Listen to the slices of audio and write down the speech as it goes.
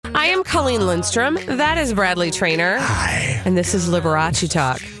I am Colleen Lindstrom. That is Bradley Trainer. Hi. And this is Liberace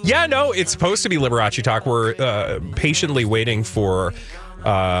Talk. Yeah, no, it's supposed to be Liberace Talk. We're patiently waiting for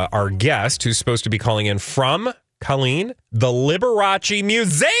our guest who's supposed to be calling in from, Colleen, the Liberace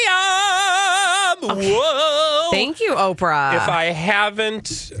Museum. Okay. Whoa. Thank you, Oprah. If I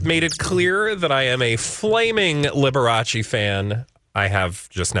haven't made it clear that I am a flaming Liberace fan, I have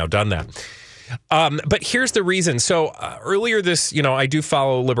just now done that. But here's the reason. So earlier this, I do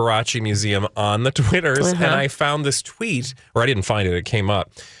follow Liberace Museum on the Twitters, and I found this tweet, or I didn't find it, it came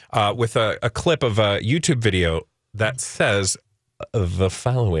up, with a clip of a YouTube video that says the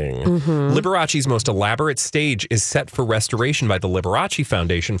following. Liberace's most elaborate stage is set for restoration by the Liberace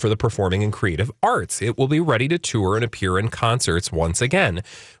Foundation for the Performing and Creative Arts. It will be ready to tour and appear in concerts once again,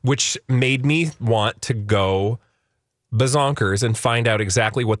 which made me want to go bazonkers and find out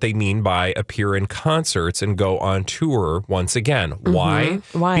exactly what they mean by appear in concerts and go on tour once again. Why?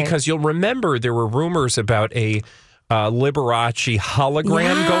 Because you'll remember there were rumors about a Liberace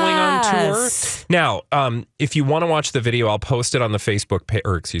hologram going on tour. Now, if you want to watch the video, I'll post it on the Facebook page,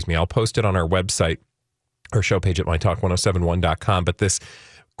 or excuse me, I'll post it on our website, our show page at mytalk1071.com. But this,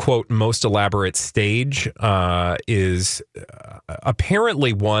 quote, most elaborate stage is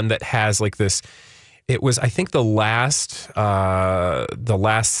apparently one that has like this. It was, I think, the last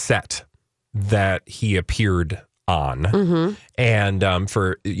set that he appeared on, and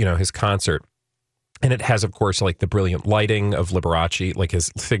for his concert, and it has, of course, like the brilliant lighting of Liberace, like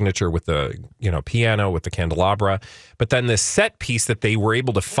his signature with the piano with the candelabra. But then this set piece that they were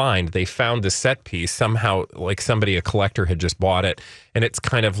able to find, they found this set piece somehow, like a collector had just bought it, and it's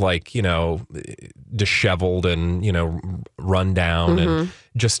kind of like disheveled and run down and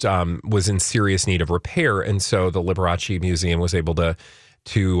just was in serious need of repair. And so the Liberace Museum was able to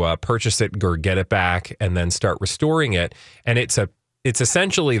purchase it or get it back and then start restoring it. And it's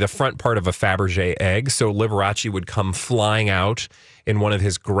essentially the front part of a Fabergé egg. So Liberace would come flying out in one of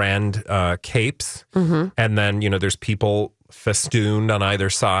his grand capes. And then, there's people festooned on either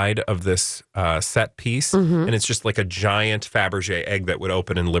side of this set piece. And it's just like a giant Fabergé egg that would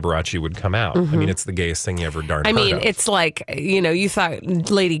open and Liberace would come out. I mean, it's the gayest thing you ever heard of. It's like, you thought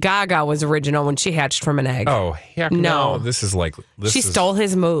Lady Gaga was original when she hatched from an egg. Oh, heck no. This is like... She stole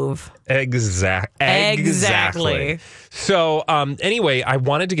his move. Exactly. So anyway, I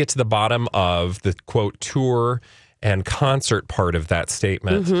wanted to get to the bottom of the, quote, tour and concert part of that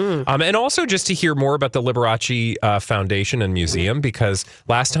statement. And also just to hear more about the Liberace Foundation and Museum, because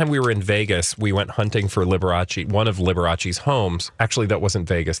last time we were in Vegas, we went hunting for Liberace, one of Liberace's homes. Actually, that wasn't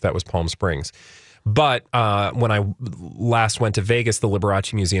Vegas. That was Palm Springs. But when I last went to Vegas, the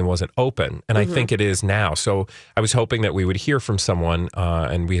Liberace Museum wasn't open, and I think it is now. So I was hoping that we would hear from someone,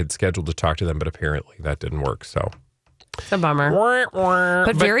 and we had scheduled to talk to them, but apparently that didn't work. So it's a bummer,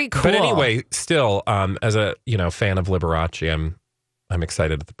 but very cool. But anyway, still, as a fan of Liberace, I'm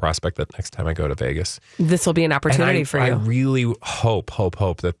excited at the prospect that next time I go to Vegas, this will be an opportunity for you. I really hope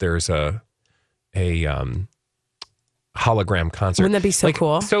that there's a hologram concert. Wouldn't that be so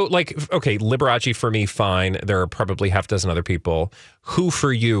cool? So, okay, Liberace for me, fine. There are probably half dozen other people. Who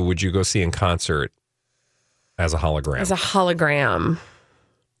for you would you go see in concert as a hologram? As a hologram,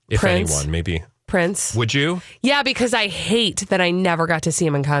 if Prince. Anyone, maybe. Prince. Would you? Yeah, because I hate that I never got to see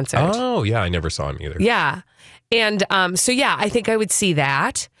him in concert. Oh, yeah, I never saw him either. Yeah. And so, yeah, I think I would see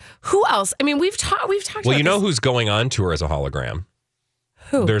that. Who else? I mean, we've talked Well, about who's going on tour as a hologram?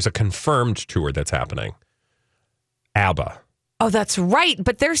 Who? There's a confirmed tour that's happening. ABBA. Oh, that's right.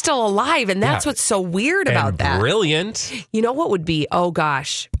 But they're still alive, and that's what's so weird about that. Brilliant. You know what would be? Oh,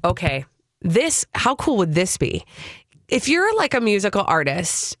 gosh. Okay. How cool would this be? If you're like a musical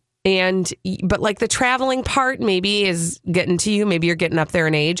artist, but like the traveling part maybe is getting to you. Maybe you're getting up there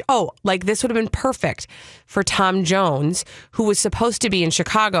in age. Oh, like this would have been perfect for Tom Jones, who was supposed to be in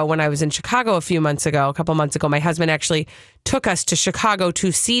Chicago when I was in Chicago a couple months ago. My husband actually took us to Chicago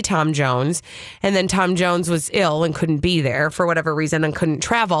to see Tom Jones. And then Tom Jones was ill and couldn't be there for whatever reason and couldn't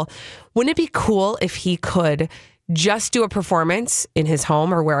travel. Wouldn't it be cool if he could just do a performance in his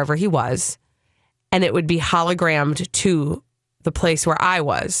home or wherever he was, and it would be hologrammed to the place where I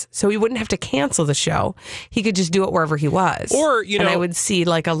was, so he wouldn't have to cancel the show. He could just do it wherever he was. Or, and I would see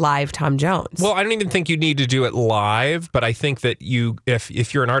like a live Tom Jones. Well, I don't even think you need to do it live, but I think that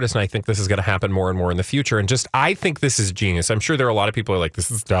if you're an artist, and I think this is going to happen more and more in the future, and I think this is genius. I'm sure there are a lot of people who are like,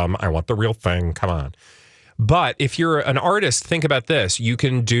 this is dumb. I want the real thing. Come on. But if you're an artist, think about this. You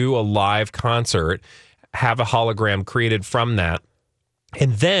can do a live concert, have a hologram created from that,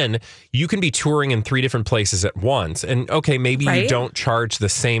 and then you can be touring in 3 different places at once. And okay, maybe you don't charge the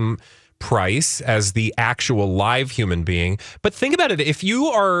same price as the actual live human being. But think about it. If you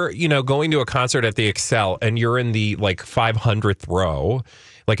are, going to a concert at the Excel and you're in the like 500th row,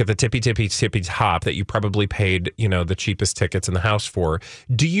 like at the tippy top that you probably paid, the cheapest tickets in the house for,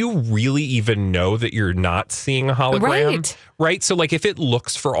 do you really even know that you're not seeing a hologram? Right. So like if it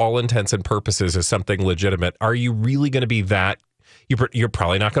looks for all intents and purposes as something legitimate, are you really going to be that? You're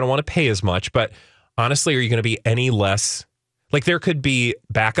probably not going to want to pay as much, but honestly, are you going to be any less? Like there could be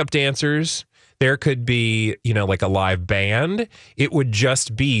backup dancers. There could be, like a live band. It would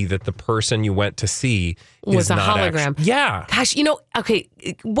just be that the person you went to see was a hologram. Yeah. Gosh, okay,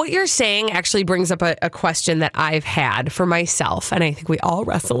 what you're saying actually brings up a question that I've had for myself. And I think we all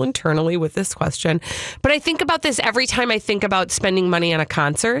wrestle internally with this question. But I think about this every time I think about spending money on a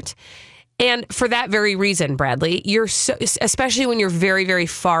concert. And for that very reason, Bradley, especially when you're very, very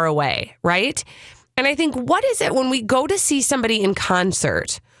far away, right? And I think, what is it when we go to see somebody in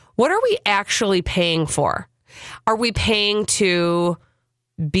concert? What are we actually paying for? Are we paying to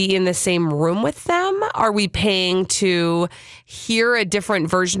be in the same room with them? Are we paying to hear a different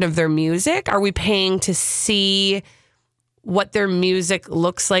version of their music? Are we paying to see what their music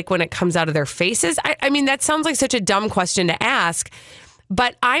looks like when it comes out of their faces? I mean, that sounds like such a dumb question to ask,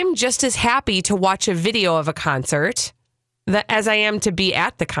 but I'm just as happy to watch a video of a concert as I am to be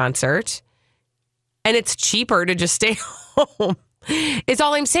at the concert. And it's cheaper to just stay home. It's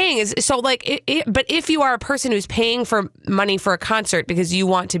all I'm saying is, so like, but if you are a person who's paying for money for a concert because you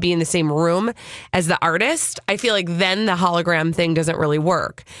want to be in the same room as the artist, I feel like then the hologram thing doesn't really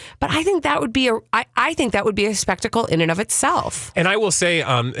work. But I think that would be I think that would be a spectacle in and of itself. And I will say,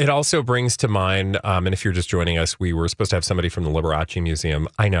 it also brings to mind, and if you're just joining us, we were supposed to have somebody from the Liberace Museum.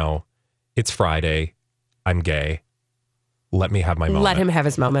 I know it's Friday. I'm gay. Let me have my moment. Let him have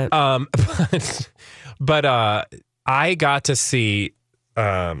his moment. But I got to see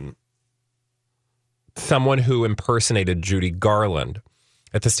someone who impersonated Judy Garland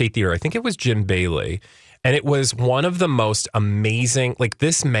at the State Theater. I think it was Jim Bailey. And it was one of the most amazing, like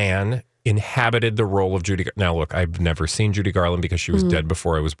this man inhabited the role of Judy. Now, look, I've never seen Judy Garland because she was dead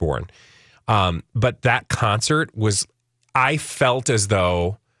before I was born. But that concert I felt as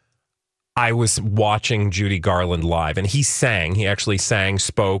though I was watching Judy Garland live, and he actually sang,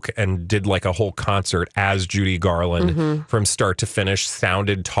 spoke, and did like a whole concert as Judy Garland from start to finish,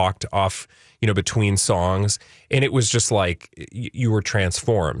 talked off, between songs. And it was just like you were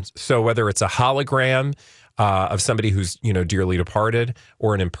transformed. So whether it's a hologram of somebody who's, dearly departed,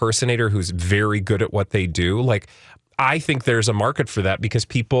 or an impersonator who's very good at what they do, like, I think there's a market for that because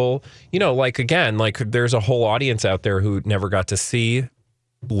people, there's a whole audience out there who never got to see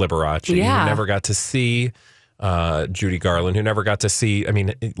Liberace, who never got to see Judy Garland, who never got to see, I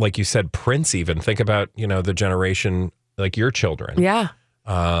mean, like you said, Prince even. Think about, the generation, like your children. Yeah.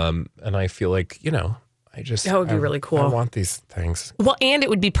 And I feel like, that would be really cool. I want these things. Well, and it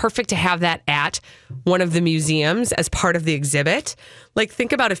would be perfect to have that at one of the museums as part of the exhibit. Like,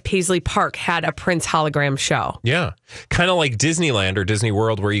 think about if Paisley Park had a Prince hologram show. Yeah. Kind of like Disneyland or Disney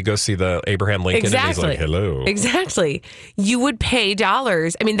World, where you go see the Abraham Lincoln and he's like, hello. Exactly. You would pay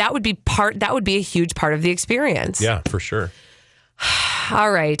dollars. I mean, that would be a huge part of the experience. Yeah, for sure.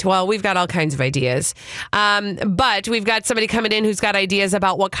 All right. Well, we've got all kinds of ideas. But we've got somebody coming in who's got ideas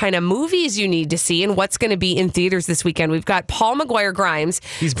about what kind of movies you need to see and what's going to be in theaters this weekend. We've got Paul McGuire Grimes.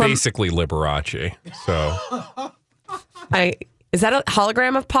 He's basically Liberace. So is that a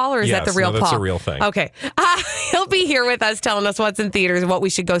hologram of Paul, or is that the real Paul? That's a real thing. Okay. He'll be here with us telling us what's in theaters and what we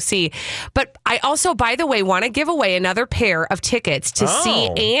should go see. But I also, by the way, want to give away another pair of tickets to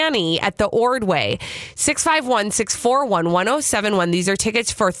see Annie at the Ordway. 651-641-1071. These are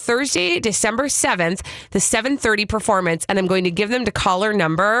tickets for Thursday, December 7th, the 7:30 performance. And I'm going to give them to caller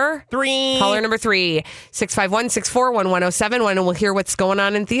number 3. Caller number 3, 651-641-1071. And we'll hear what's going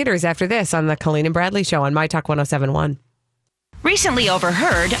on in theaters after this on the Colleen and Bradley Show on My Talk 1071. Recently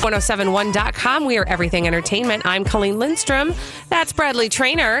overheard. 1071.com. We are Everything Entertainment. I'm Colleen Lindstrom. That's Bradley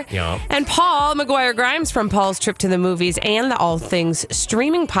Trainer. Yeah. And Paul McGuire Grimes from Paul's Trip to the Movies and the All Things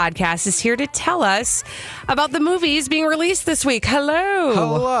Streaming Podcast is here to tell us about the movies being released this week. Hello.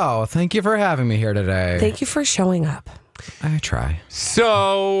 Hello. Thank you for having me here today. Thank you for showing up. I try.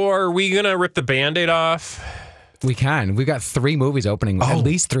 So, are we going to rip the Band-Aid off? We can. We've got 3 movies opening, at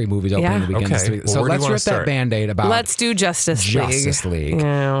least 3 movies opening the weekend this week. Well, so let's rip that Band-Aid about Let's do Justice League.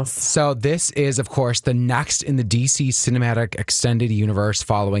 Yes. So this is, of course, the next in the DC Cinematic Extended Universe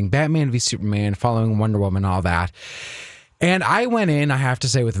following Batman v Superman, following Wonder Woman, all that. And I went in, I have to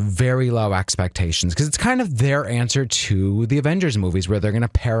say, with very low expectations because it's kind of their answer to the Avengers movies where they're going to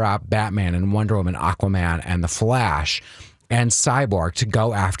pair up Batman and Wonder Woman, Aquaman, and The Flash. and Cyborg to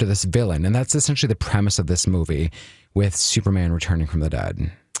go after this villain. And that's essentially the premise of this movie, with Superman returning from the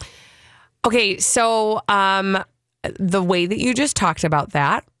dead. Okay, so the way that you just talked about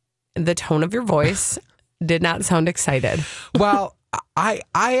that, the tone of your voice did not sound excited. Well, I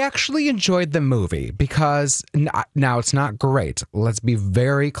actually enjoyed the movie because now it's not great. Let's be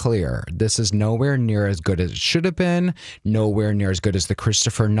very clear. This is nowhere near as good as it should have been, nowhere near as good as the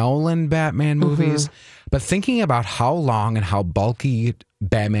Christopher Nolan Batman movies. But thinking about how long and how bulky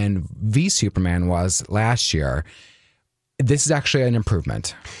Batman v Superman was last year, this is actually an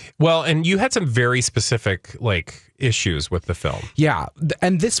improvement. Well, and you had some very specific issues with the film. Yeah,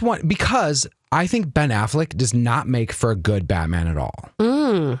 and this one, because I think Ben Affleck does not make for a good Batman at all.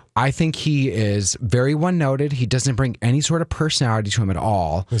 I think he is very one-noted. He doesn't bring any sort of personality to him at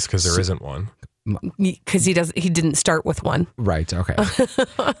all. It's because there isn't one. Because he didn't start with one. Right. Okay.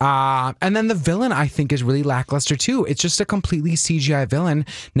 And then the villain, I think, is really lackluster too. It's just a completely CGI villain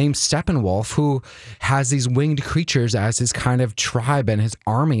named Steppenwolf who has these winged creatures as his kind of tribe and his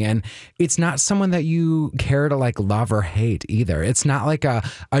army. And it's not someone that you care to love or hate either. It's not like a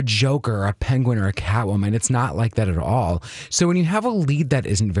Joker or a Penguin or a Catwoman. It's not like that at all. So when you have a lead that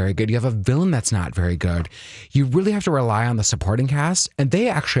isn't very good, you have a villain that's not very good, you really have to rely on the supporting cast. And they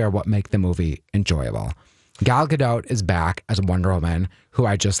actually are what make the movie enjoyable. Gal Gadot is back as Wonder Woman, who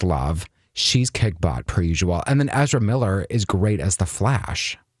I just love. She's kick butt per usual. And then Ezra Miller is great as the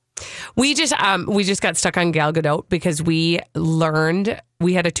Flash. We just got stuck on Gal Gadot because we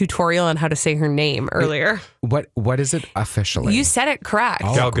had a tutorial on how to say her name earlier. What is it officially? You said it correct.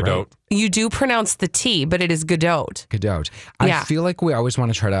 Oh, Gal great. Gadot. You do pronounce the T, but it is Gadot. Gadot. Yeah. I feel like we always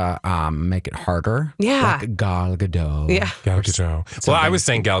want to try to make it harder. Yeah. Like Gal Gadot. Yeah. Gal Gadot. Well, I was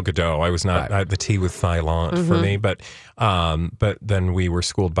saying Gal Gadot. I was not the T with silent for me, but then we were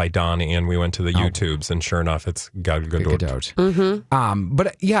schooled by Donnie and we went to the YouTubes, and sure enough, it's Gal Gadot. Gadot.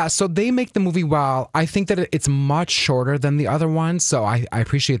 But yeah, so they make the movie well. I think that it's much shorter than the other ones, so I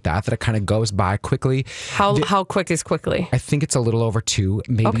appreciate that it kind of goes by quickly. How quick is quickly? I think it's a little over 2,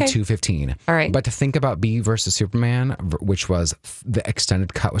 maybe Okay. 2:15. All right. But to think about B versus Superman, which was the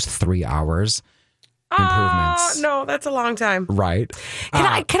extended cut was 3 hours. Improvements. No, that's a long time. Right. Can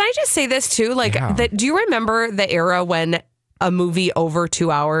I just say this too? Yeah. Do you remember the era when a movie over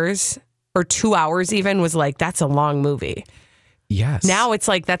 2 hours or 2 hours even was that's a long movie? Yes. Now it's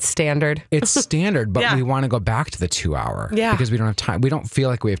that's standard. It's standard, but Yeah. we want to go back to the 2 hour. Yeah. Because we don't have time. We don't feel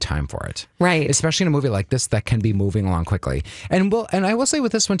like we have time for it. Right. Especially in a movie like this that can be moving along quickly. And I will say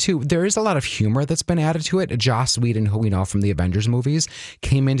with this one too, there is a lot of humor that's been added to it. Joss Whedon, who we know from the Avengers movies,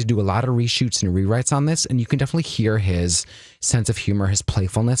 came in to do a lot of reshoots and rewrites on this, and you can definitely hear his sense of humor, his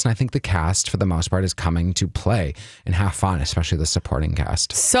playfulness, and I think the cast for the most part is coming to play and have fun, especially the supporting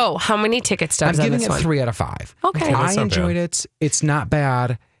cast. So how many ticket I'm stubs on giving this it one? 3 out of 5. Okay. I That's not enjoyed bad. it. It's not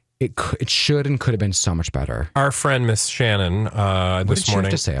bad. It should and could have been so much better. Our friend Miss Shannon What this did she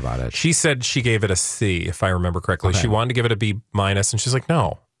morning, have to say about it? she said she gave it a C, if I remember correctly. Okay. She wanted to give it a B minus, and she's like,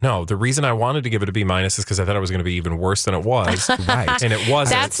 no. The reason I wanted to give it a B minus is because I thought it was going to be even worse than it was. Right. And it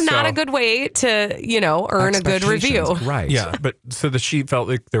wasn't. That's not a good way to, earn a good review. Expectations. Right. Yeah, but so she felt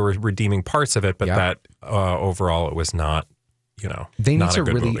like there were redeeming parts of it, but Yeah. that overall it was not, They need not to a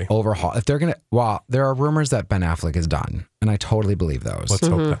good really movie. overhaul. If they're going to, there are rumors that Ben Affleck is done, and I totally believe those. Let's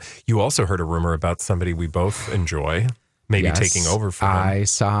hope that. You also heard a rumor about somebody we both enjoy maybe Yes. taking over for him. I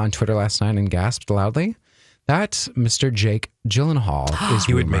saw on Twitter last night and gasped loudly that Mr. Jake Gyllenhaal is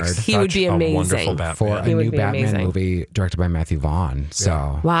He would make rumored He would such be a amazing. wonderful Batman. for a He would new be Batman amazing. movie directed by Matthew Vaughn.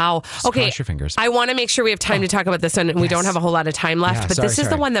 So, Wow. Okay. cross your fingers. I want to make sure we have time to talk about this one, and we don't have a whole lot of time left. Yeah, but this is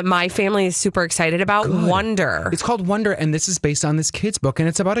the sorry. one that my family is super excited about. Good. Wonder. It's called Wonder, and this is based on this kid's book, and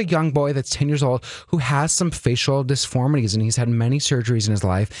it's about a young boy that's 10 years old who has some facial disformities, and he's had many surgeries in his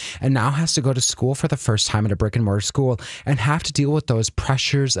life, and now has to go to school for the first time at a brick and mortar school and have to deal with those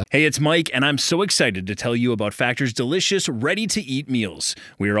pressures. Hey, it's Mike, and I'm so excited to tell you about Factor's delicious, ready-to-eat meals.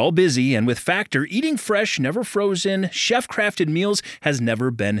 We are all busy, and with Factor, eating fresh, never frozen, chef-crafted meals has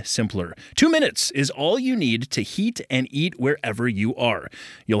never been simpler. 2 minutes is all you need to heat and eat wherever you are.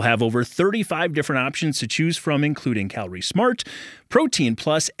 You'll have over 35 different options to choose from, including Calorie Smart, Protein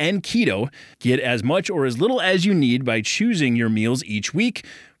Plus, and Keto. Get as much or as little as you need by choosing your meals each week.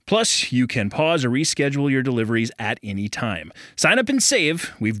 Plus, you can pause or reschedule your deliveries at any time. Sign up and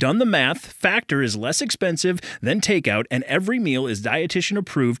save. We've done the math. Factor is less expensive than takeout, and every meal is dietitian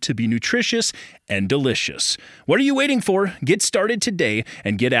approved to be nutritious and delicious. What are you waiting for? Get started today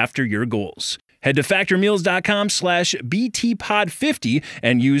and get after your goals. Head to factormeals.com/BTPod50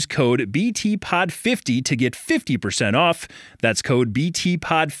 and use code BTPod50 to get 50% off. That's code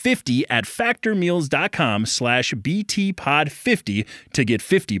BTPod50 at factormeals.com/BTPod50 to get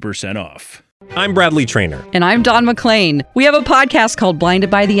 50% off. I'm Bradley Trainer. And I'm Don McClain. We have a podcast called Blinded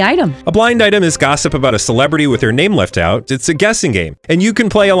by the Item. A blind item is gossip about a celebrity with their name left out. It's a guessing game, and you can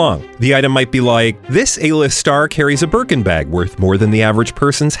play along. The item might be like, this A-list star carries a Birkin bag worth more than the average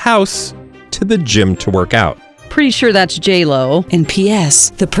person's house to the gym to work out. Pretty sure that's J-Lo. And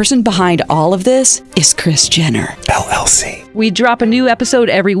P.S. the person behind all of this is Kris Jenner, LLC. We drop a new episode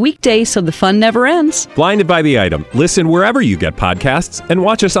every weekday so the fun never ends. Blinded by the Item. Listen wherever you get podcasts and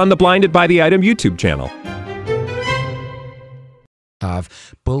watch us on the Blinded by the Item YouTube channel.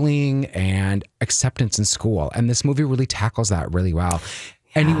 Of bullying and acceptance in school. And this movie really tackles that really well.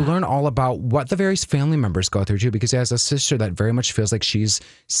 And you learn all about what the various family members go through too, because he has a sister that very much feels like she's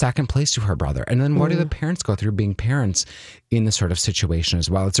second place to her brother. And then what do the parents go through being parents in this sort of situation as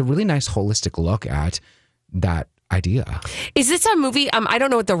well? It's a really nice holistic look at that idea. Is this a movie? I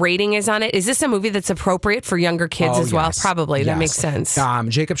don't know what the rating is on it. Is this a movie that's appropriate for younger kids as well? Yes. Probably. That Yes. makes sense.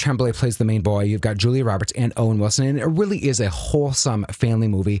 Jacob Tremblay plays the main boy. You've got Julia Roberts and Owen Wilson. And it really is a wholesome family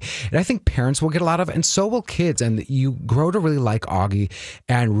movie. And I think parents will get a lot of, and so will kids. And you grow to really like Augie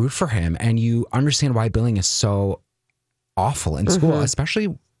and root for him. And you understand why bullying is so awful in school,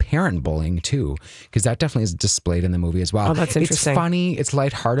 especially parent bullying too, because that definitely is displayed in the movie as well. Oh, that's interesting. It's funny, it's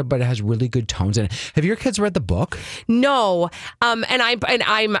lighthearted, but it has really good tones in it. Have your kids read the book? No, and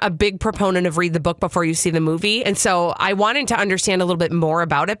I'm a big proponent of read the book before you see the movie, and so I wanted to understand a little bit more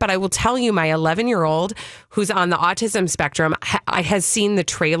about it. But I will tell you, my 11-year-old, who's on the autism spectrum, has seen the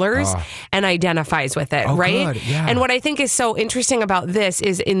trailers and identifies with it. Right? Good. Yeah. And what I think is so interesting about this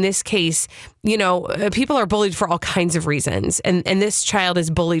is, in this case, you know, people are bullied for all kinds of reasons, and this child is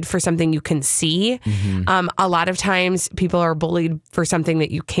bullied for something you can see. A lot of times people are bullied for something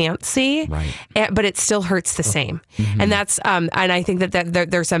that you can't see, Right. but it still hurts the same. And that's and I think that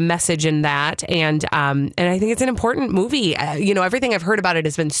there's a message in that, and I think it's an important movie. You know, everything I've heard about it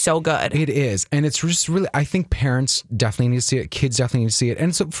has been so good. It is. And it's just really, I think parents definitely need to see it. Kids definitely need to see it.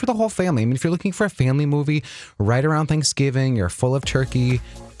 And so for the whole family, I mean, if you're looking for a family movie right around Thanksgiving, you're full of turkey,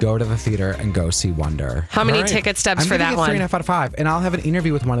 go to the theater and go see Wonder. How many All right. ticket stubs I'm for gonna that get one? 3.5 out of 5. And I'll have an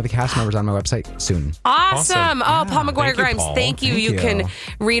interview with one of the cast members on my website soon. Awesome. Oh, Paul McGuire Thank you, Grimes. Paul. Thank you. Thank You you. can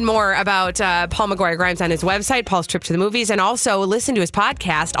read more about Paul McGuire Grimes on his website, Paul's Trip to the Movies, and also listen to his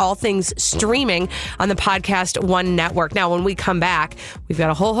podcast, All Things Streaming, on the Podcast One Network. Now, when we come back, we've got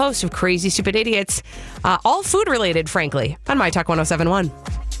a whole host of crazy, stupid idiots, all food related, frankly, on My Talk 1071.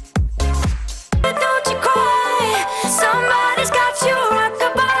 Don't you cry, somebody's got you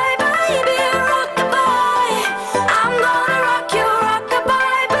rock-a-bye, baby, rock-a-bye. I'm gonna rock you,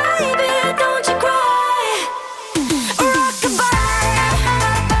 rock-a-bye, baby, don't you cry. Rock-a-bye,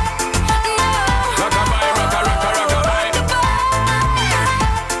 no. Rock-a-bye, rock-a-rock-a-rock-a-bye.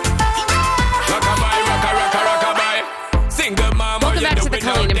 Rock-a-bye, rock-a-rock-a-rock-a-bye. Single mama, Welcome back you to the do it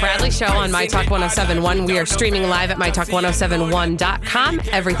Colleen and again. Bradley Show on My Talk 1071. We are streaming live at MyTalk1071.com.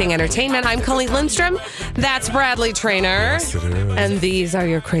 Everything Entertainment. I'm Colleen Lindstrom. That's Bradley Trainer. And these are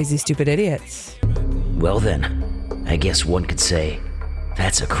your crazy, stupid idiots. Well then, I guess one could say,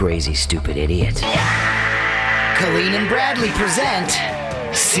 that's a crazy, stupid idiot. Colleen and Bradley present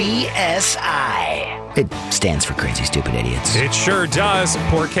CSI. It stands for Crazy Stupid Idiots. It sure does,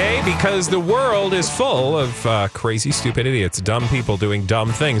 Porqué, because the world is full of crazy, stupid idiots, dumb people doing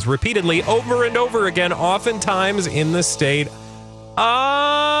dumb things repeatedly over and over again, oftentimes in the state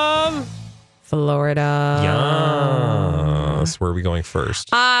of Florida. Yes. Where are we going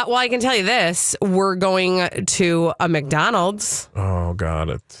first? Well, I can tell you this. We're going to a McDonald's. Oh, God,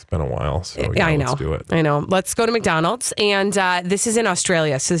 it's been a while. So I know. Let's do it. I know. Let's go to McDonald's. And this is in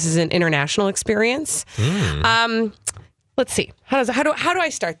Australia. So this is an international experience. Let's see. How do I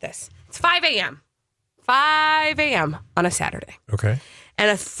start this? It's 5 a.m. 5 a.m. on a Saturday. Okay.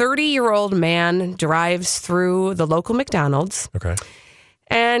 And a 30-year-old man drives through the local McDonald's. Okay.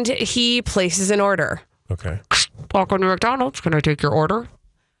 And he places an order. Okay. Welcome to McDonald's. Can I take your order?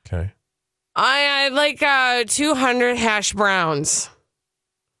 Okay. I'd like 200 hash browns.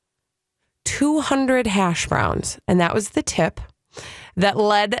 200 hash browns. And that was the tip that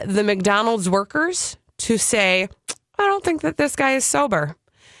led the McDonald's workers to say, I don't think that this guy is sober.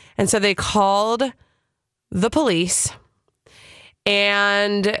 And so they called the police,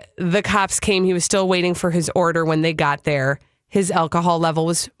 and the cops came. He was still waiting for his order when they got there. His alcohol level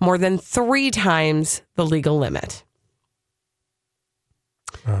was more than 3 times the legal limit.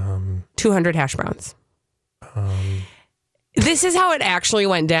 200 hash browns. This is how it actually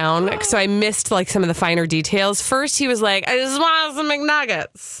went down. So I missed like some of the finer details. First, he was like, I just want some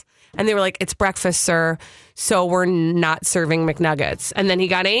McNuggets. And they were like, it's breakfast, sir. So we're not serving McNuggets. And then he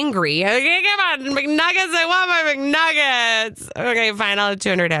got angry. Okay, come on, McNuggets. I want my McNuggets. Okay, fine. I'll have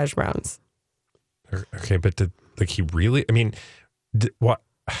 200 hash browns. Okay, but did he really? I mean, what?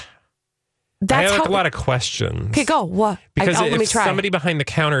 That's I have a lot of questions. Okay, go. What? Because let me if try. somebody behind the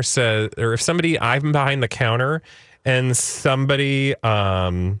counter says, or if I'm behind the counter and somebody,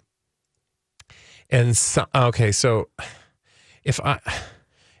 okay, so if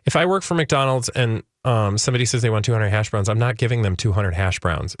I work for McDonald's and somebody says they want 200 hash browns, I'm not giving them 200 hash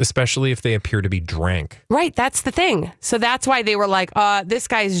browns, especially if they appear to be drank. Right, that's the thing. So that's why they were like, this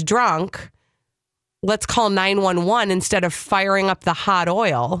guy's drunk. Let's call 911 instead of firing up the hot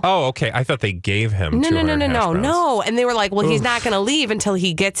oil. Oh, okay. I thought they gave him No. 200 hash browns. No. And they were like, well, he's not going to leave until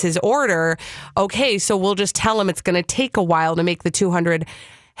he gets his order. Okay, so we'll just tell him it's going to take a while to make the 200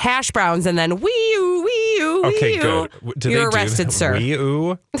 hash browns, and then wee-oo. Okay, good. You're arrested, sir.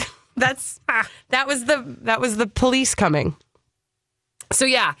 Wee-oo? That was the police coming. So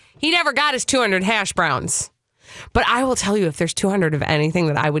yeah, he never got his 200 hash browns. But I will tell you, if there's 200 of anything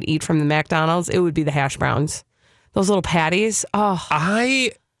that I would eat from the McDonald's, it would be the hash browns. Those little patties. Oh,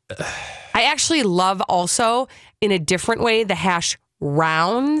 I actually love also, in a different way, the hash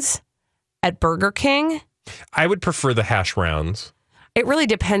rounds at Burger King. I would prefer the hash rounds. It really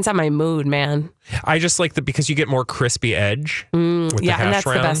depends on my mood, man. I just like because you get more crispy edge with the hash and that's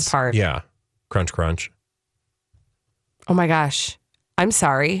rounds. the best part. Yeah. Crunch, crunch. Oh my gosh. I'm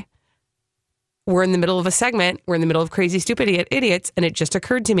sorry. We're in the middle of a segment. We're in the middle of Crazy Stupid Idiots. And it just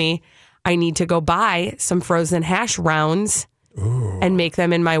occurred to me, I need to go buy some frozen hash rounds and make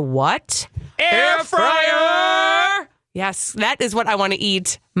them in my what? Air fryer! Yes, that is what I want to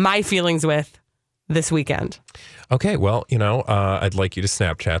eat my feelings with this weekend. Okay, well, I'd like you to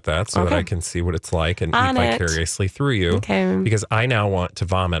Snapchat that so that I can see what it's like and On eat it. vicariously through you. Okay. Because I now want to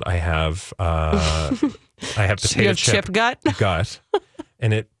vomit. I have potato You have chip gut? gut.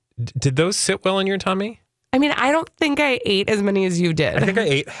 And did those sit well in your tummy? I mean, I don't think I ate as many as you did. I think I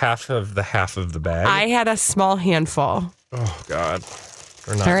ate half of the bag. I had a small handful. Oh, God.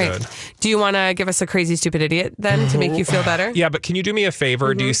 They're not All right. good. Do you want to give us a Crazy Stupid Idiot then to make you feel better? Yeah, but can you do me a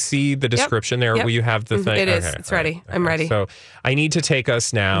favor? Do you see the description there? Yep. Will you have the thing? It is. Okay, It's all right. ready. I'm ready. So I need to take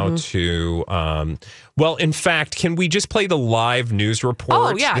us now to, well, in fact, can we just play the live news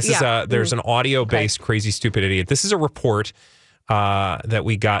report? Oh, yeah, This yeah. is there's an audio-based Crazy Stupid Idiot. This is a report that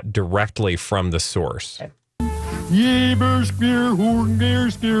we got directly from the source.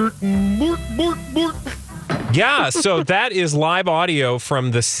 Yeah, so that is live audio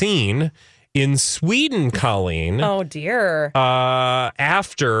from the scene in Sweden, Colleen. Oh, dear.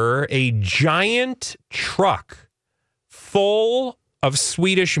 After a giant truck full of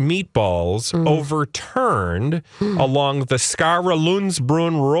Swedish meatballs overturned along the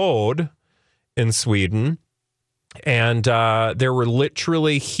Skaralundsbrunn Road in Sweden. And there were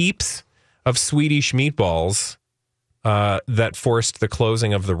literally heaps of Swedish meatballs that forced the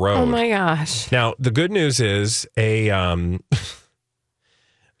closing of the road. Oh, my gosh. Now, the good news is a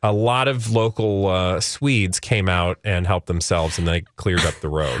lot of local Swedes came out and helped themselves, and they cleared up the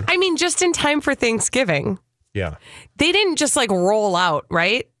road. I mean, just in time for Thanksgiving. Yeah. They didn't just like roll out,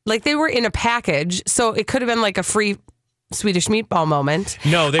 right? Like they were in a package, so it could have been like a free Swedish meatball moment.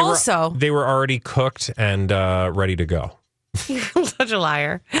 No, they were were already cooked and ready to go. Such a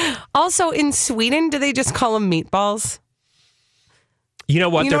liar. Also, in Sweden, do they just call them meatballs? You know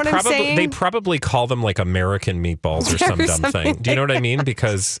what? You know what I'm saying? They probably call them like American meatballs or some dumb thing. Do you know what I mean?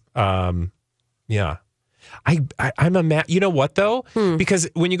 Because, yeah. I'm you know what though? Because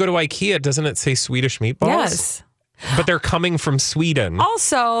when you go to IKEA, doesn't it say Swedish meatballs? Yes. But they're coming from Sweden.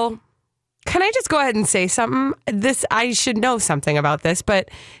 Also, can I just go ahead and say something? I should know something about this, but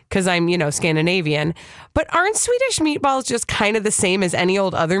because I'm, Scandinavian. But aren't Swedish meatballs just kind of the same as any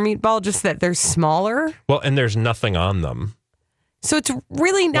old other meatball, just that they're smaller? Well, and there's nothing on them. So it's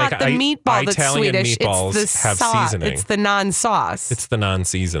really not the meatball that's Italian Swedish. meatballs It's the have sauce. seasoning. It's the non-sauce. It's the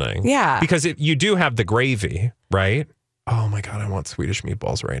non-seasoning. Yeah. Because you do have the gravy, right? Oh my God, I want Swedish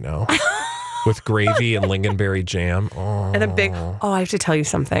meatballs right now. With gravy and lingonberry jam. Oh. And a big, I have to tell you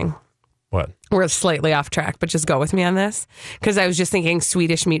something. What? We're slightly off track, but just go with me on this. Because I was just thinking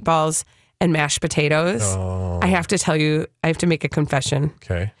Swedish meatballs and mashed potatoes. Oh. I have to tell you, I have to make a confession.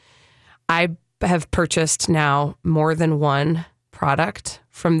 Okay. I have purchased now more than one product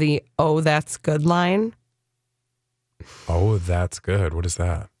from the Oh, That's Good line. Oh, that's good. What is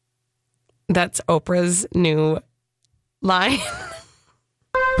that? That's Oprah's new line.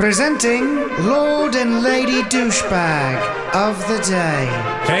 Presenting Lord and Lady Douchebag of the Day.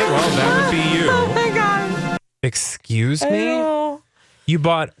 Okay, well, that would be you. Oh my God. Excuse me? You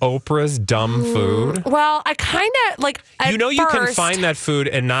bought Oprah's dumb food? Well, I kind of like. You know, you can find that food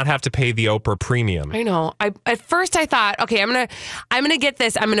and not have to pay the Oprah premium. I know. At first I thought, okay, I'm gonna get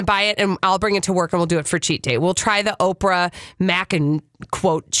this. I'm gonna buy it and I'll bring it to work and we'll do it for cheat day. We'll try the Oprah mac and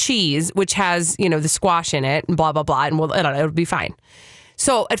quote cheese, which has the squash in it and blah blah blah, and it'll be fine.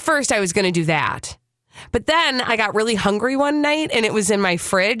 So at first I was gonna do that. But then I got really hungry one night and it was in my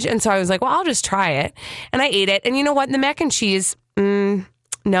fridge. And so I was like, well, I'll just try it. And I ate it. And you know what? The mac and cheese,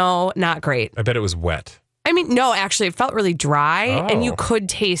 no, not great. I bet it was wet. I mean, no, actually, it felt really dry. And you could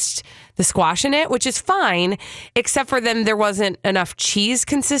taste the squash in it, which is fine. Except for then there wasn't enough cheese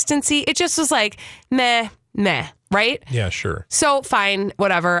consistency. It just was like, meh, right? Yeah, sure. So fine,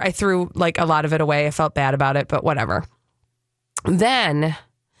 whatever. I threw like a lot of it away. I felt bad about it, but whatever. Then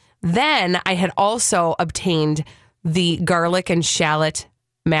I had also obtained the garlic and shallot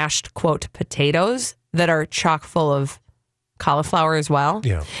mashed, quote, potatoes that are chock full of cauliflower as well.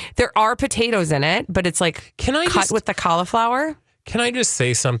 Yeah. There are potatoes in it, but it's like cut with the cauliflower. Can I just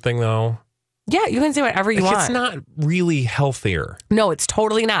say something, though? Yeah, you can say whatever you want. It's not really healthier. No, it's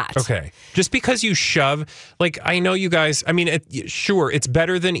totally not. Okay. Just because you shove, like, I know you guys, I mean, sure, it's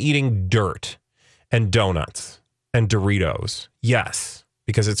better than eating dirt and donuts and Doritos. Yes.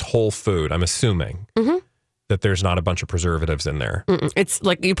 Because it's whole food, I'm assuming that there's not a bunch of preservatives in there. It's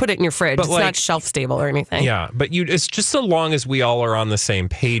like you put it in your fridge. But it's not shelf stable or anything. Yeah, but it's just so long as we all are on the same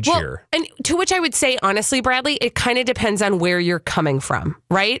page here. And to which I would say, honestly, Bradley, it kind of depends on where you're coming from,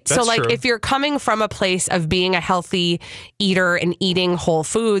 right? That's so like true. if you're coming from a place of being a healthy eater and eating whole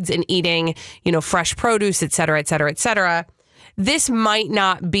foods and eating, fresh produce, et cetera, et cetera, et cetera, this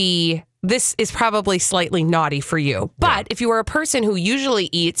is probably slightly naughty for you. But if you are a person who usually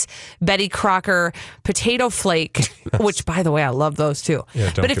eats Betty Crocker potato flake, which by the way, I love those too.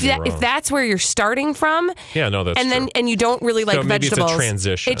 Yeah, but if that's where you're starting from, yeah, no, that's and true. then and you don't really like so maybe vegetables, it's a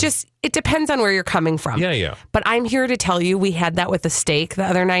transition. It depends on where you're coming from. Yeah. But I'm here to tell you, we had that with a steak the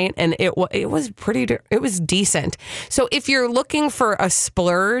other night, and it was decent. So if you're looking for a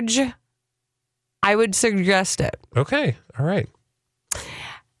splurge, I would suggest it. Okay, all right.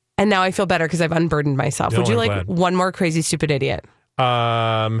 And now I feel better because I've unburdened myself. No, Would you I'm like glad. one more crazy, stupid idiot? Yeah,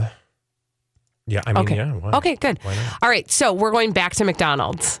 I mean, Okay. yeah. Why? Okay, good. Why not? All right, so we're going back to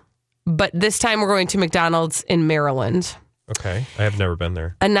McDonald's. But this time we're going to McDonald's in Maryland. Okay, I have never been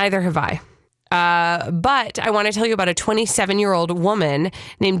there. And neither have I. But I want to tell you about a 27-year-old woman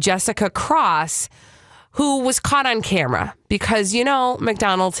named Jessica Cross who was caught on camera because,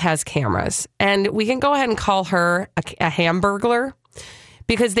 McDonald's has cameras. And we can go ahead and call her a hamburglar.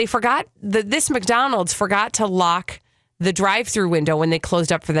 Because this McDonald's forgot to lock the drive-through window when they closed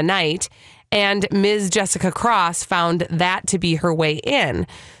up for the night. And Ms. Jessica Cross found that to be her way in.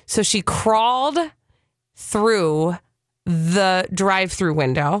 So she crawled through the drive-through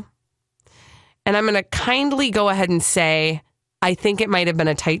window. And I'm going to kindly go ahead and say, I think it might have been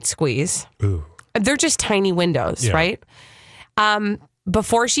a tight squeeze. Ooh. They're just tiny windows, right?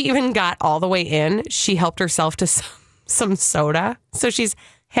 Before she even got all the way in, she helped herself to some soda. So she's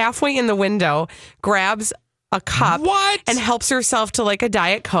halfway in the window, grabs a cup and helps herself to like a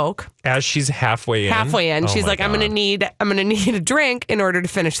Diet Coke. As she's halfway in? Oh she's like, I'm gonna need a drink in order to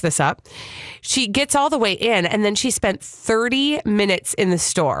finish this up. She gets all the way in and then she spent 30 minutes in the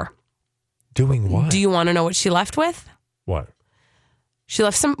store. Doing what? Do you want to know what she left with? What? She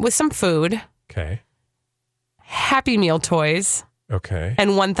left with some food. Okay. Happy Meal toys. Okay.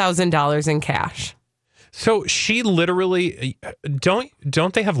 And $1,000 in cash. So she literally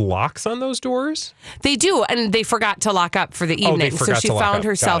don't they have locks on those doors? They do, and they forgot to lock up for the evening. They forgot so she to lock found up.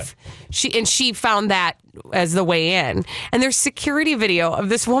 herself. She found that as the way in. And there's security video of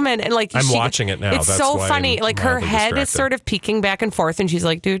this woman, and like I'm watching it now. It's That's so why funny. I'm Like her mildly head is distracted. sort of peeking back and forth, and she's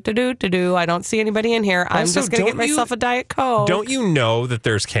like, do. I don't see anybody in here. I'm Also, just gonna get myself a Diet Coke. Don't you know that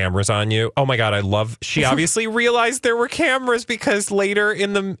there's cameras on you? Oh my God, she obviously realized there were cameras because later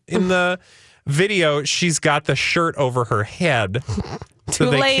in the video, she's got the shirt over her head so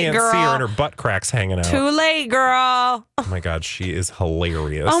they can't see her and her butt cracks hanging out. Too late, girl. Oh my God, she is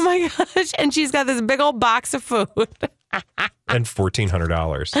hilarious. Oh my gosh. And she's got this big old box of food. And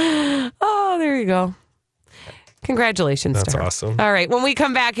 $1,400. Oh, there you go. Congratulations That's to her. awesome. All right. When we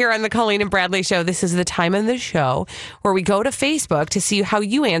come back here on the Colleen and Bradley Show, this is the time of the show where we go to Facebook to see how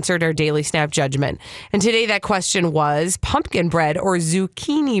you answered our Daily Snap Judgment. And today that question was pumpkin bread or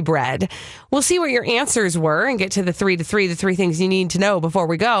zucchini bread. We'll see what your answers were and get to the three things you need to know before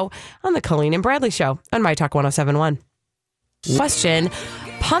we go on the Colleen and Bradley Show on My Talk 107.1. Question.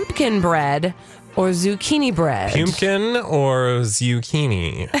 pumpkin bread or zucchini bread? Pumpkin or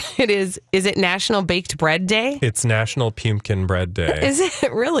zucchini? Is it National Baked Bread Day? It's National Pumpkin Bread Day. Is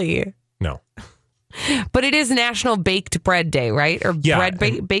it really? No. But it is National Baked Bread Day, right? Or bread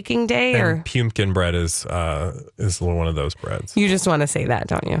baking day? And Or pumpkin bread is one of those breads. you just want to say that,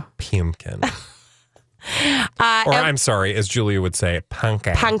 don't you? Pumpkin. Or I'm sorry, as Julia would say,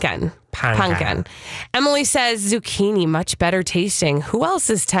 pumpkin. Pumpkin. Emily says zucchini, much better tasting. Who else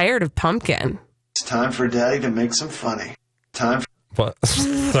is tired of pumpkin? It's time for Daddy to make some funny. Time for... What?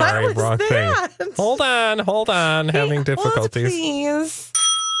 Sorry, wrong thing. Hold on. Having difficulties. Please.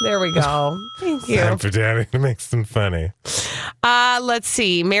 There we go. Thank you. Time for Daddy to make some funny. Let's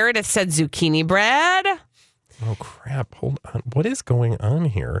see. Meredith said zucchini bread. Oh, crap. Hold on. What is going on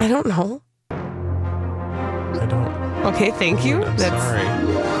here? I don't know. I don't. Okay, thank you. I'm sorry.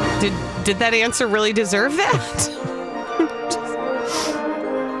 Did that answer really deserve that?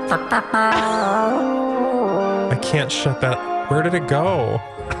 I can't shut that. Where did it go?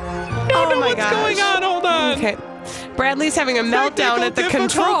 Oh my What's going on? Hold on. Okay. Bradley's having a meltdown at the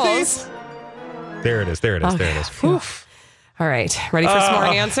controls. There it is. Whew. All right. Ready for some more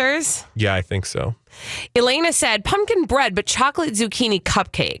answers? Yeah, I think so. Elena said pumpkin bread, but chocolate zucchini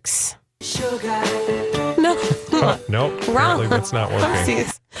cupcakes. No. Nope. Apparently that's not working.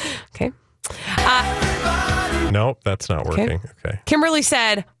 Oopsies. Okay. Nope, that's not working. Okay. Kimberly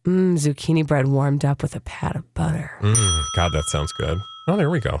said, zucchini bread warmed up with a pat of butter. God, that sounds good. Oh, there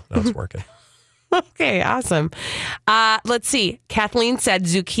we go. That's working. Okay, awesome. Let's see. Kathleen said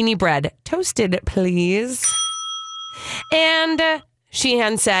zucchini bread toasted, please. And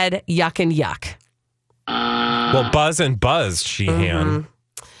Sheehan said yuck and yuck. Well, buzz and buzzed, Sheehan.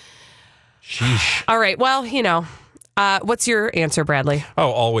 Sheesh. All right. Well, what's your answer, Bradley?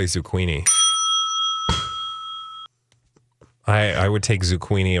 Oh, always zucchini. I would take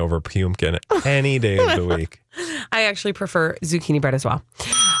zucchini over pumpkin any day of the week. I actually prefer zucchini bread as well.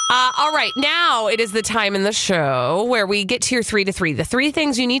 All right. Now it is the time in the show where we get to your 3 to 3. The 3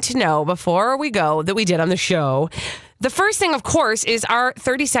 things you need to know before we go that we did on the show. The first thing, of course, is our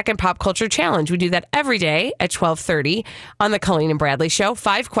 30-second pop culture challenge. We do that every day at 12:30 on the Colleen and Bradley Show.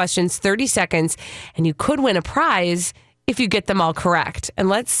 5 questions, 30 seconds, and you could win a prize if you get them all correct. And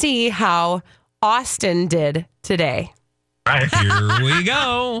let's see how Austin did today. Here we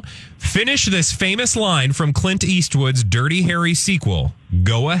go. Finish this famous line from Clint Eastwood's Dirty Harry sequel.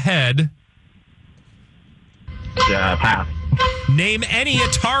 Go ahead. Pass. Name any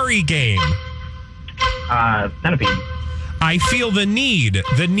Atari game. Centipede. I feel the need.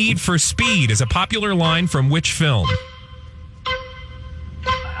 The need for speed is a popular line from which film?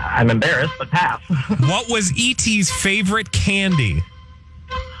 I'm embarrassed, but pass. What was E.T.'s favorite candy?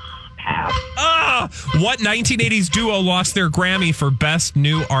 Pass. What 1980s duo lost their Grammy for Best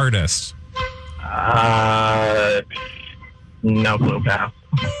New Artist? No clue. Pass.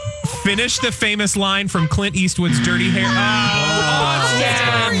 Finish the famous line from Clint Eastwood's Dirty Harry.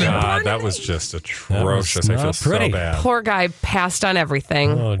 God, that was just atrocious. I feel so bad. Poor guy passed on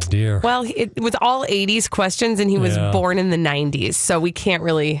everything. Oh, dear. Well, it was all 80s questions, and he was born in the 90s, so we can't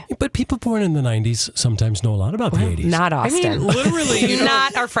really... But people born in the 90s sometimes know a lot about the 80s. Not Austin. I mean, literally.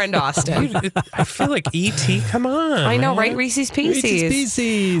 Not our friend Austin. I feel like E.T., come on. I know, man. right? Reese's Pieces. Reese's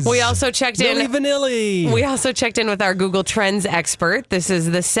Pieces. We also checked in... Milli Vanilli. We also checked in with our Google Trends expert. This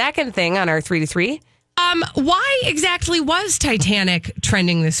is the second thing on our 3 to 3. Why exactly was Titanic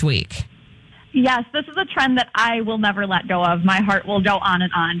trending this week? Yes, this is a trend that I will never let go of. My heart will go on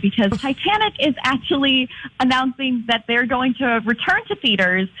and on because Titanic is actually announcing that they're going to return to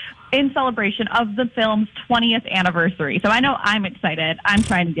theaters in celebration of the film's 20th anniversary. So I know I'm excited. I'm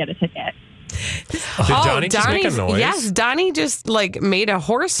trying to get a ticket. Did Donnie just make a noise? Yes, Donnie just made a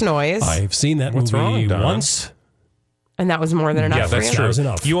horse noise. I've seen that What's movie wrong, Don? once. And that was more than enough Yeah, for that's you? true. That was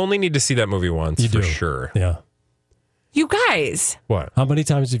enough. You only need to see that movie once, You for do. sure. Yeah. You guys, What? How many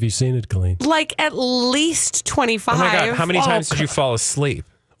times have you seen it, Colleen? like at least 25. Oh my God, how many times did you fall asleep?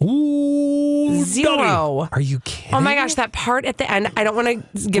 Ooh, 0. Are you kidding? Oh my gosh, that part at the end, I don't want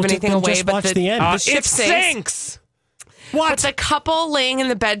to give anything away, just but watch the end. the It ship sinks. What? But the couple laying in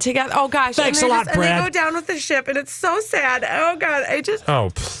the bed together. Oh gosh. Thanks and a lot, And they Brad. go down with the ship and it's so sad. Oh God.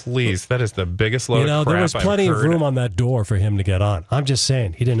 Oh, please. That is the biggest load You know, of crap there was I've plenty of heard. room on that door for him to get on. I'm just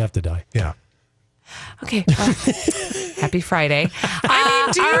saying, he didn't have to die. Yeah. Okay. Well, happy Friday. Do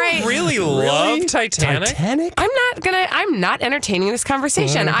you all right. really love Titanic? Titanic? I'm not entertaining this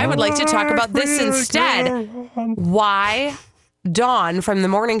conversation. I would like to talk about this instead. Why Dawn from the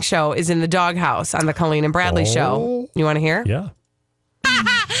morning show is in the doghouse on the Colleen and Bradley show. You want to hear? Yeah.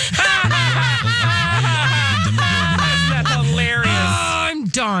 That's hilarious. I'm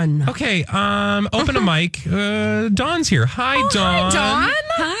Dawn. Okay, open a mic. Dawn's here. Hi, Dawn. Dawn.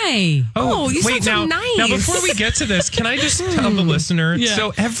 Hi. Oh, you wait, sound so now, nice. Now, before we get to this, can I just tell the listener? Yeah.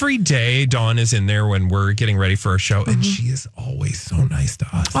 So every day, Dawn is in there when we're getting ready for our show, and she is always so nice to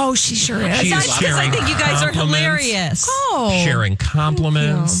us. Oh, she sure is. She's That's because I sharing think you guys are compliments. hilarious. Oh, Sharing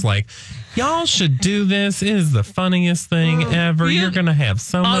compliments, like, y'all should do this. It is the funniest thing ever. You're gonna have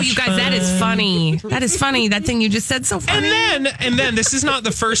so much Oh, you guys, fun. that is funny. That is funny. That thing you just said so funny. And then this is not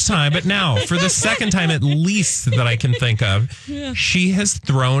the first time, but now for the second time at least that I can think of, she has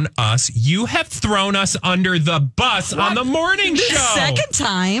thrown us. You have thrown us under the bus on the morning show. Second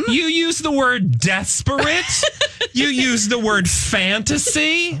time. You use the word desperate. You use the word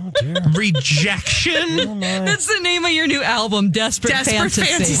fantasy, rejection. That's the name of your new album, Desperate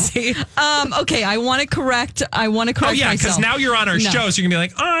Fantasy. Okay, I want to correct. Oh yeah, myself. because now you're on our show, so you're gonna be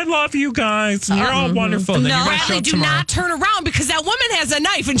like, oh, I love you guys, and you're all wonderful. And then you're gonna show Bradley, up do tomorrow. not turn around because that woman has a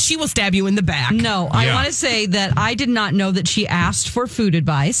knife and she will stab you in the back. No, I Yeah. want to say that I did not know that she asked for food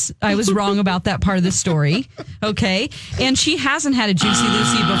advice. I was wrong about that part of the story. Okay. And she hasn't had a Juicy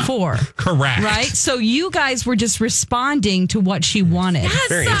Lucy before. Correct. Right? So you guys were just responding to what she wanted.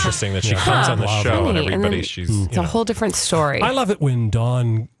 Very interesting that she comes on the show and everybody, she's. It's a whole different story. I love it when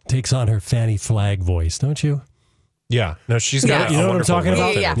Dawn takes on her Fanny Flagg voice, don't you? Yeah. No, she's got You a know what I'm wonderful talking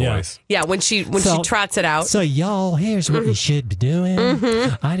about? Yeah. voice. Yeah, when she trots it out. So y'all, here's what you should be doing.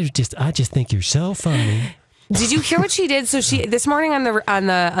 I just think you're so funny. Did you hear what she did? So she this morning on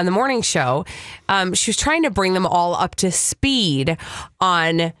the morning show, she was trying to bring them all up to speed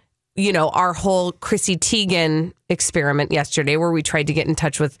on our whole Chrissy Teigen experiment yesterday, where we tried to get in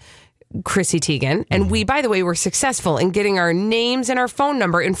touch with Chrissy Teigen, and we, by the way, were successful in getting our names and our phone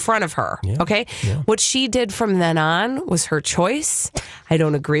number in front of her. Yeah. Okay, what she did from then on was her choice. I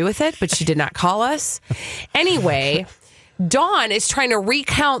don't agree with it, but she did not call us anyway. Dawn is trying to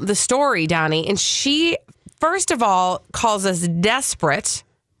recount the story, Donnie, and she first of all calls us desperate.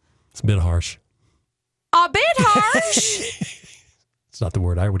 It's a bit harsh. A bit harsh. It's not the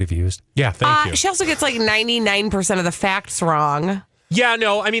word I would have used. Yeah, thank you. She also gets like 99% of the facts wrong. Yeah,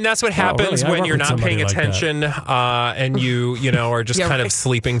 no, I mean, that's what happens really? I when work you're with not paying somebody like attention and you are just Yeah, kind right. of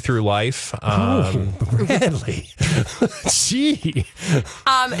sleeping through life. Bradley. Gee.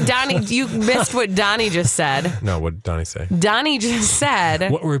 Donnie, you missed what Donnie just said. No, what did Donnie say? Donnie just said.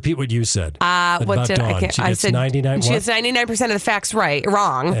 Repeat what you said. What about did Dawn. I? Can't, She I gets said 99 she what? gets 99% of the facts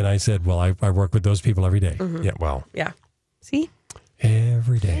wrong. And I said, well, I work with those people every day. Yeah, well. Yeah. See?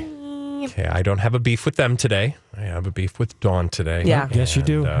 Every day. Okay, I don't have a beef with them today. I have a beef with Dawn today. Yeah. Yes, you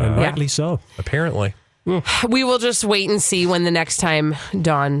do. And Yeah. rightly so. Apparently. We will just wait and see when the next time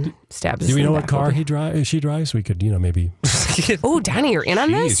Dawn stabs us. Do we in know the what back car will be. she drives? We could, maybe Oh, Donnie, you're in on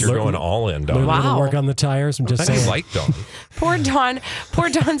Jeez, this? you're going all in, Dawn. learn a little Wow. work on the tires. I'm just I saying. like Dawn. Poor Dawn. Poor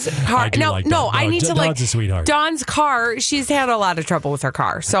Dawn's car. I do No, like no, Dawn. I No, need to Dawn's a sweetheart. Dawn's car, she's had a lot of trouble with her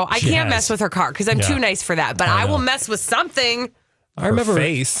car. So I She can't has. mess with her car because I'm Yeah. too nice for that. But I I will know. mess with something. I remember.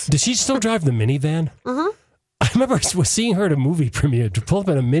 face. Does she still drive the minivan? Mm-hmm. I remember seeing her at a movie premiere to pull up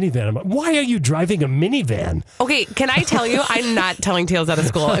in a minivan. I'm like, why are you driving a minivan? Okay, can I tell you? I'm not telling tales out of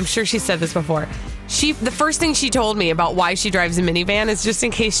school. I'm sure she said this before. The first thing she told me about why she drives a minivan is just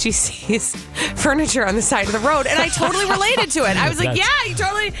in case she sees furniture on the side of the road, and I totally related to it. I was like, That's- "Yeah, you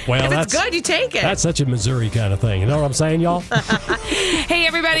totally. Well, if it's that's- good, you take it." That's such a Missouri kind of thing. You know what I'm saying, y'all? Hey,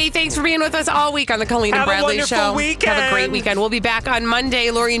 everybody! Thanks for being with us all week on the Colleen and Have a Bradley wonderful Show. weekend. Have a great weekend. We'll be back on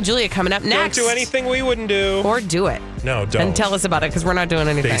Monday. Lori and Julia coming up next. Don't do anything we wouldn't do. Or do it. No, don't. And tell us about it because we're not doing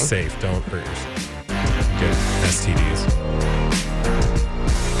anything. Stay safe. Don't hurt yourself. Get STDs.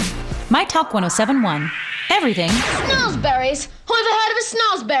 My Talk 1071. Everything. Snozberries. Who ever heard of a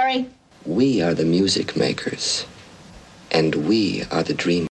snozberry? We are the music makers, and we are the dream